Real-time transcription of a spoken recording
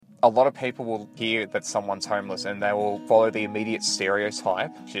A lot of people will hear that someone's homeless and they will follow the immediate stereotype,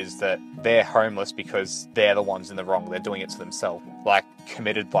 which is that they're homeless because they're the ones in the wrong. They're doing it to themselves. Like,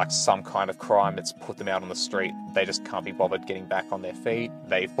 committed like some kind of crime that's put them out on the street. They just can't be bothered getting back on their feet.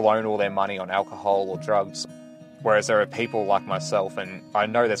 They've blown all their money on alcohol or drugs. Whereas there are people like myself, and I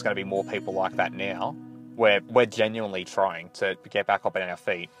know there's going to be more people like that now, where we're genuinely trying to get back up on our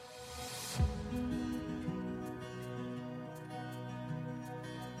feet.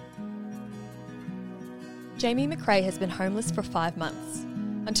 Jayme McRae has been homeless for 5 months.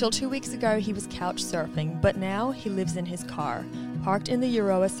 Until 2 weeks ago, he was couch surfing, but now he lives in his car, parked in the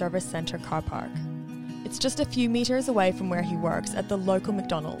Euroa Service Centre car park. It's just a few metres away from where he works at the local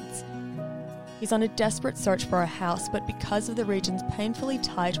McDonald's. He's on a desperate search for a house, but because of the region's painfully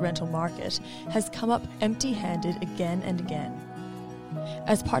tight rental market, has come up empty-handed again and again.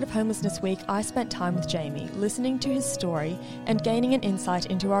 As part of Homelessness Week, I spent time with Jayme, listening to his story and gaining an insight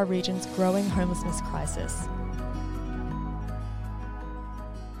into our region's growing homelessness crisis.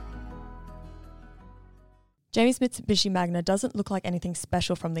 Jayme's Mitsubishi Magna doesn't look like anything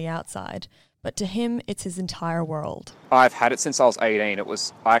special from the outside, but to him, it's his entire world. I've had it since I was 18.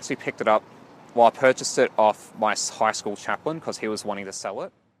 I actually picked it up, I purchased it off my high school chaplain because he was wanting to sell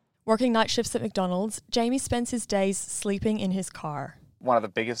it. Working night shifts at McDonald's, Jayme spends his days sleeping in his car. One of the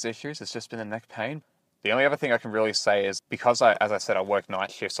biggest issues has just been the neck pain. The only other thing I can really say is because as I said, I work night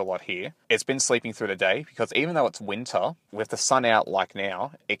shifts a lot here, it's been sleeping through the day because even though it's winter, with the sun out like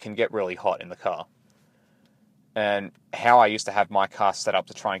now, it can get really hot in the car. And how I used to have my car set up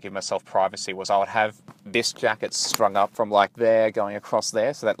to try and give myself privacy was I would have this jacket strung up from like there going across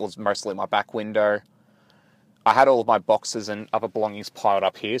there, so that was mostly my back window. I had all of my boxes and other belongings piled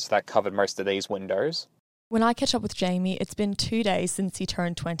up here, so that covered most of these windows. When I catch up with Jayme, it's been 2 days since he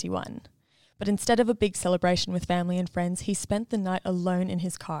turned 21. But instead of a big celebration with family and friends, he spent the night alone in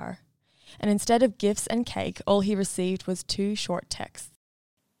his car. And instead of gifts and cake, all he received was 2 short texts.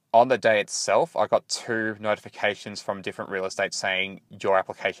 On the day itself, I got 2 notifications from different real estate saying your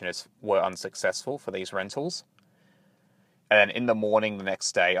applications were unsuccessful for these rentals. And then in the morning the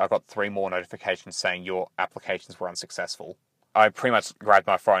next day, I got 3 more notifications saying your applications were unsuccessful. I pretty much grabbed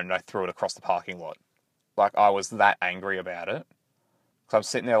my phone and I threw it across the parking lot. Like, I was that angry about it. So I'm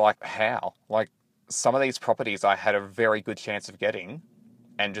sitting there like, how? Like, some of these properties I had a very good chance of getting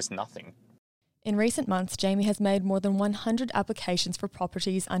and just nothing. In recent months, Jayme has made more than 100 applications for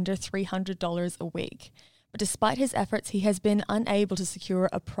properties under $300 a week. But despite his efforts, he has been unable to secure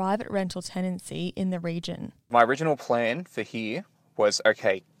a private rental tenancy in the region. My original plan for here was,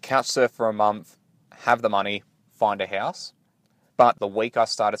 okay, couch surf for a month, have the money, find a house. But the week I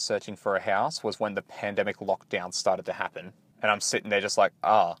started searching for a house was when the pandemic lockdown started to happen. And I'm sitting there just like,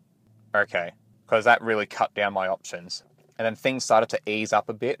 okay. Because that really cut down my options. And then things started to ease up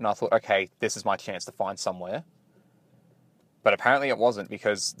a bit and I thought, okay, this is my chance to find somewhere. But apparently it wasn't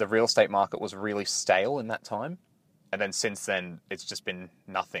because the real estate market was really stale in that time. And then since then, it's just been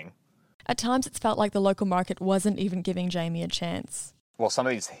nothing. At times it's felt like the local market wasn't even giving Jayme a chance. Well, some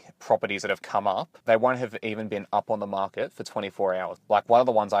of these properties that have come up, they won't have even been up on the market for 24 hours. Like, one of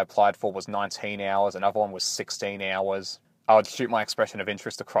the ones I applied for was 19 hours, another one was 16 hours. I would shoot my expression of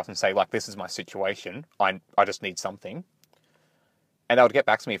interest across and say, like, this is my situation. I just need something. And they would get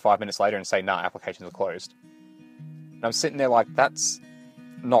back to me 5 minutes later and say, nah, applications are closed. And I'm sitting there like, that's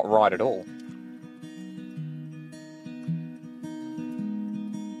not right at all.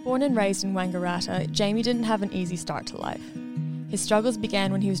 Born and raised in Wangaratta, Jayme didn't have an easy start to life. His struggles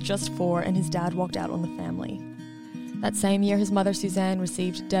began when he was just 4 and his dad walked out on the family. That same year, his mother Suzanne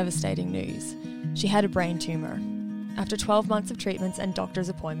received devastating news. She had a brain tumour. After 12 months of treatments and doctor's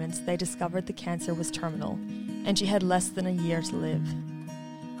appointments, they discovered the cancer was terminal, and she had less than a year to live.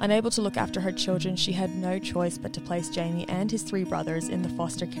 Unable to look after her children, she had no choice but to place Jayme and his 3 brothers in the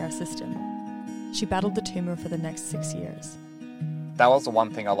foster care system. She battled the tumour for the next 6 years. That was the one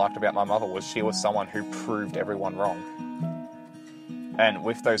thing I liked about my mother, was she was someone who proved everyone wrong. And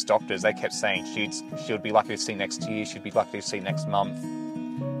with those doctors, they kept saying she would be lucky to see next year, she'd be lucky to see next month.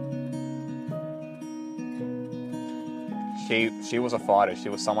 She was a fighter. She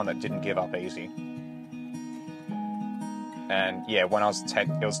was someone that didn't give up easy. And yeah, when I was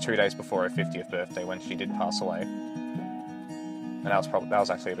 10, it was 2 days before her 50th birthday when she did pass away. And that was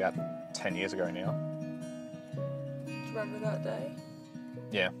actually about 10 years ago now. Do you remember that day?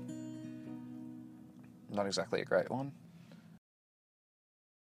 Yeah. Not exactly a great one.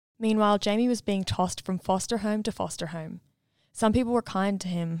 Meanwhile, Jayme was being tossed from foster home to foster home. Some people were kind to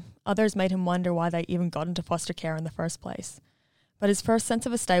him, others made him wonder why they even got into foster care in the first place. But his first sense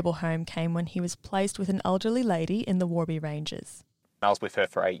of a stable home came when he was placed with an elderly lady in the Warby Ranges. I was with her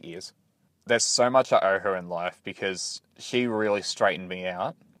for 8 years. There's so much I owe her in life because she really straightened me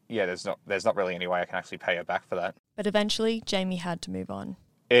out. Yeah, there's not really any way I can actually pay her back for that. But eventually, Jayme had to move on.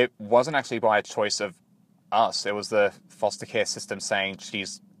 It wasn't actually by a choice of us. It was the foster care system saying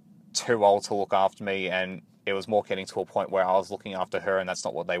she's too old to look after me, and it was more getting to a point where I was looking after her, and that's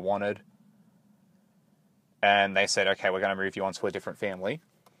not what they wanted. And they said, okay, we're going to move you on to a different family.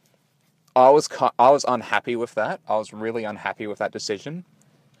 I was unhappy with that. I was really unhappy with that decision.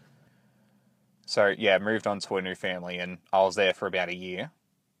 So, yeah, moved on to a new family, and I was there for about a year.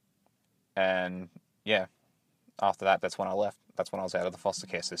 And, yeah, after that, that's when I left. That's when I was out of the foster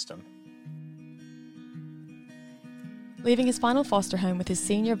care system. Leaving his final foster home with his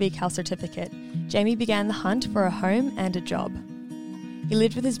senior VCAL certificate, Jayme began the hunt for a home and a job. He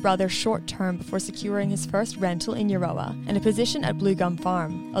lived with his brother short-term before securing his first rental in Euroa and a position at Blue Gum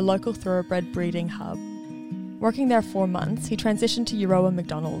Farm, a local thoroughbred breeding hub. Working there 4 months, he transitioned to Euroa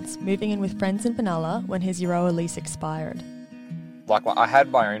McDonald's, moving in with friends in Benalla when his Euroa lease expired. I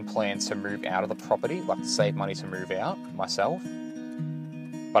had my own plan to move out of the property, to save money to move out myself.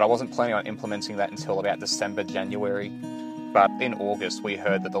 But I wasn't planning on implementing that until about December, January. But in August, we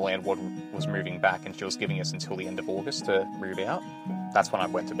heard that the landlord was moving back and she was giving us until the end of August to move out. That's when I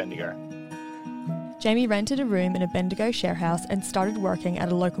went to Bendigo. Jayme rented a room in a Bendigo share house and started working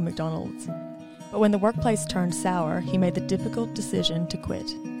at a local McDonald's. But when the workplace turned sour, he made the difficult decision to quit.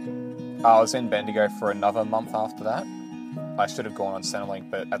 I was in Bendigo for another month after that. I should have gone on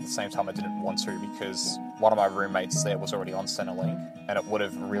Centrelink, but at the same time I didn't want to because one of my roommates there was already on Centrelink and it would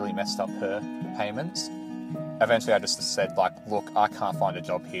have really messed up her payments. Eventually I just said, look, I can't find a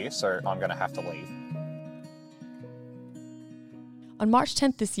job here, so I'm going to have to leave. On March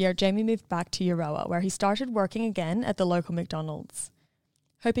 10th this year, Jayme moved back to Euroa, where he started working again at the local McDonald's.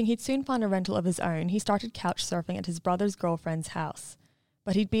 Hoping he'd soon find a rental of his own, he started couch surfing at his brother's girlfriend's house.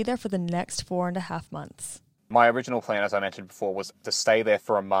 But he'd be there for the next 4.5 months. My original plan, as I mentioned before, was to stay there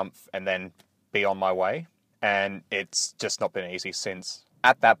for a month and then be on my way. And it's just not been easy since.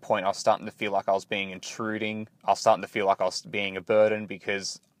 At that point, I was starting to feel like I was being intruding. I was starting to feel like I was being a burden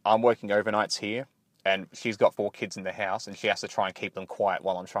because I'm working overnights here and she's got 4 kids in the house and she has to try and keep them quiet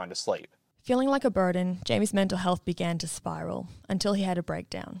while I'm trying to sleep. Feeling like a burden, Jayme's mental health began to spiral until he had a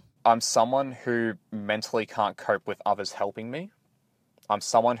breakdown. I'm someone who mentally can't cope with others helping me. I'm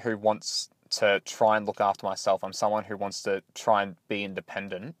someone who wants to try and look after myself. I'm someone who wants to try and be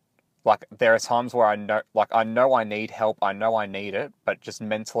independent. There are times where I know I need help, I know I need it, but just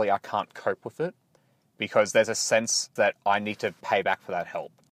mentally I can't cope with it because there's a sense that I need to pay back for that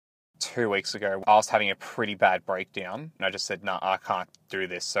help. 2 weeks ago, I was having a pretty bad breakdown and I just said, no, I can't do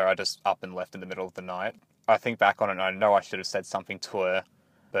this. So I just up and left in the middle of the night. I think back on it and I know I should have said something to her,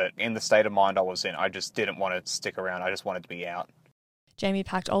 but in the state of mind I was in, I just didn't want to stick around. I just wanted to be out. Jayme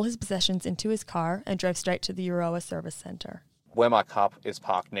packed all his possessions into his car and drove straight to the Euroa service centre. Where my car is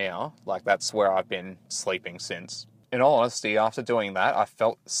parked now, that's where I've been sleeping since. In all honesty, after doing that, I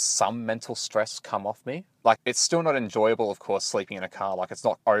felt some mental stress come off me. It's still not enjoyable, of course, sleeping in a car. It's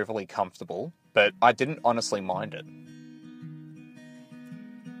not overly comfortable, but I didn't honestly mind it.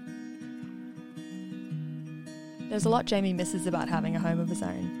 There's a lot Jayme misses about having a home of his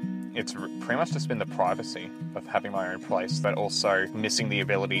own. It's pretty much just been the privacy of having my own place, but also missing the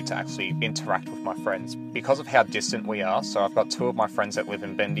ability to actually interact with my friends. Because of how distant we are, so I've got 2 of my friends that live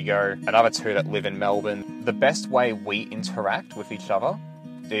in Bendigo, another 2 that live in Melbourne. The best way we interact with each other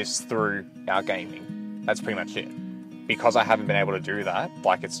is through our gaming. That's pretty much it. Because I haven't been able to do that,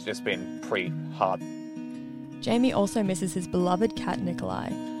 it's just been pretty hard. Jayme also misses his beloved cat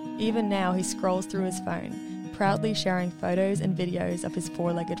Nikolai. Even now, he scrolls through his phone, proudly sharing photos and videos of his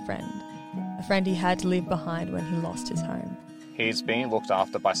 4-legged friend, a friend he had to leave behind when he lost his home. He's being looked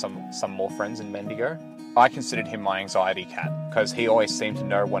after by some more friends in Bendigo. I considered him my anxiety cat because he always seemed to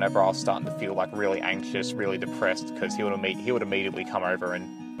know whenever I was starting to feel really anxious, really depressed, because he would immediately come over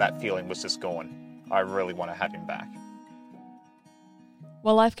and that feeling was just gone. I really want to have him back.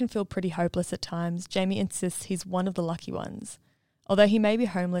 While life can feel pretty hopeless at times, Jayme insists he's one of the lucky ones. Although he may be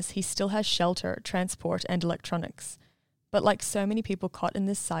homeless, he still has shelter, transport and electronics. But like so many people caught in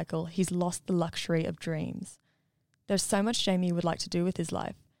this cycle, he's lost the luxury of dreams. There's so much Jayme would like to do with his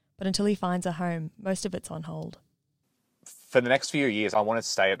life, but until he finds a home, most of it's on hold. For the next few years, I want to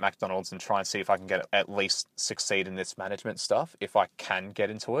stay at McDonald's and try and see if I can at least succeed in this management stuff, if I can get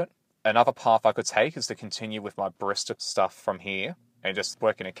into it. Another path I could take is to continue with my barista stuff from here and just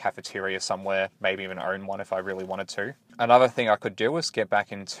work in a cafeteria somewhere, maybe even own one if I really wanted to. Another thing I could do is get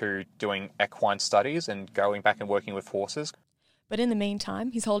back into doing equine studies and going back and working with horses. But in the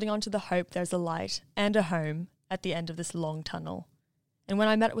meantime, he's holding on to the hope there's a light and a home at the end of this long tunnel. And when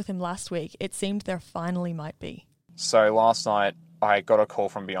I met with him last week, it seemed there finally might be. So last night, I got a call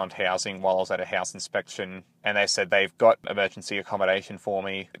from Beyond Housing while I was at a house inspection, and they said they've got emergency accommodation for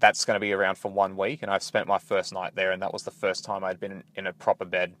me. That's going to be around for 1 week, and I've spent my first night there, and that was the first time I'd been in a proper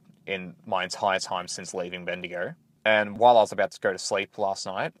bed in my entire time since leaving Bendigo. And while I was about to go to sleep last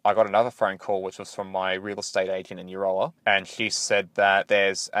night, I got another phone call, which was from my real estate agent in Euroa, and she said that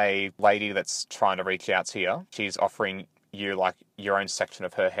there's a lady that's trying to reach out to you. She's offering you like your own section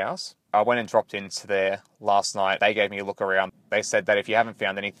of her house. I went and dropped into there last night. They gave me a look around. They said that if you haven't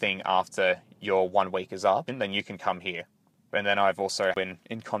found anything after your 1 week is up, then you can come here. And then I've also been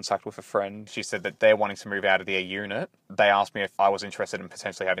in contact with a friend. She said that they're wanting to move out of their unit. They asked me if I was interested in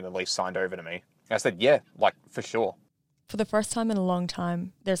potentially having the lease signed over to me. I said, yeah, like for sure. For the first time in a long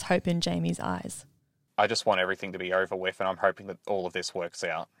time, there's hope in Jayme's eyes. I just want everything to be over with, and I'm hoping that all of this works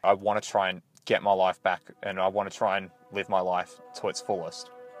out. I want to try and get my life back, and I want to try and live my life to its fullest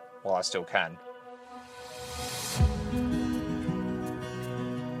while I still can.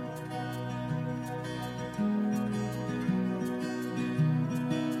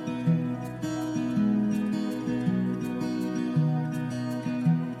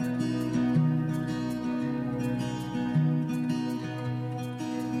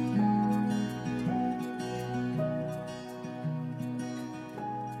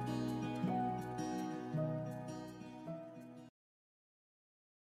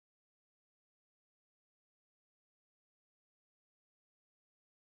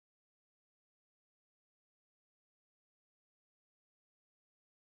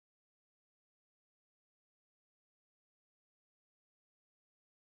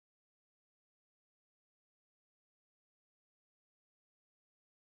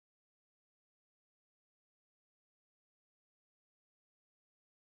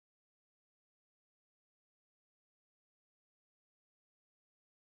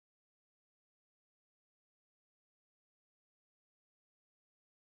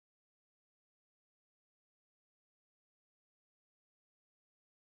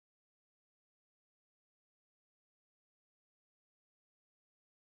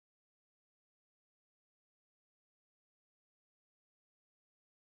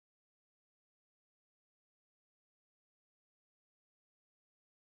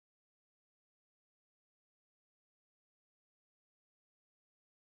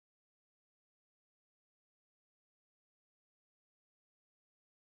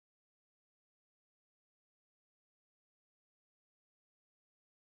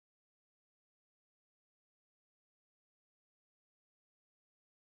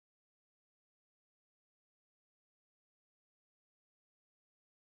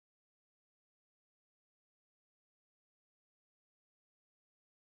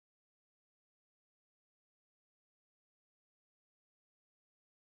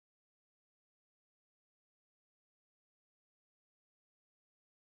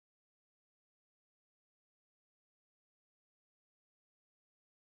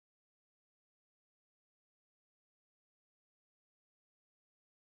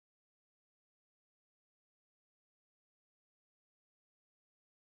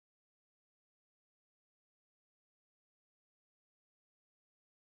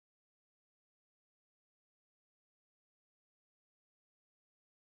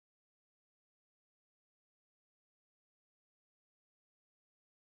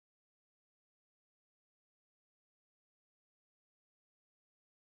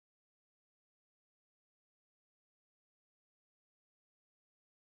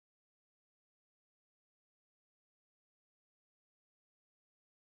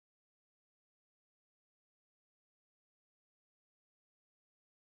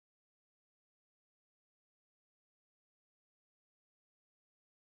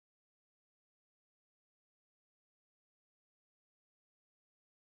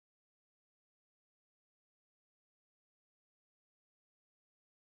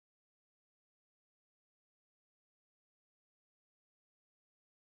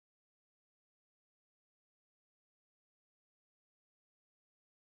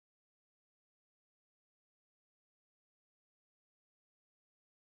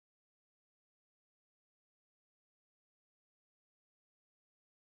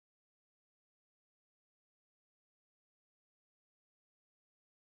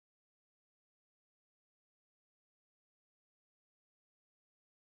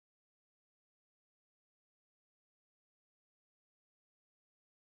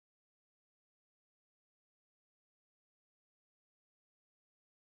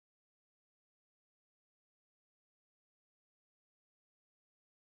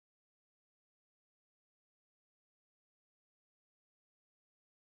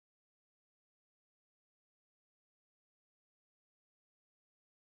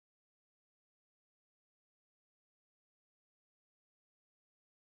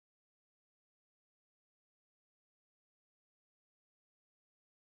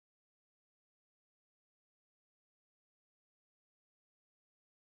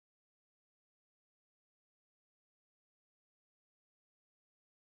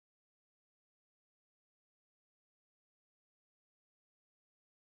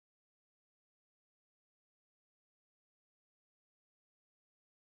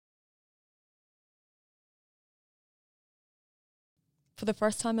 For the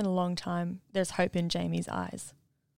first time in a long time, there's hope in Jayme's eyes.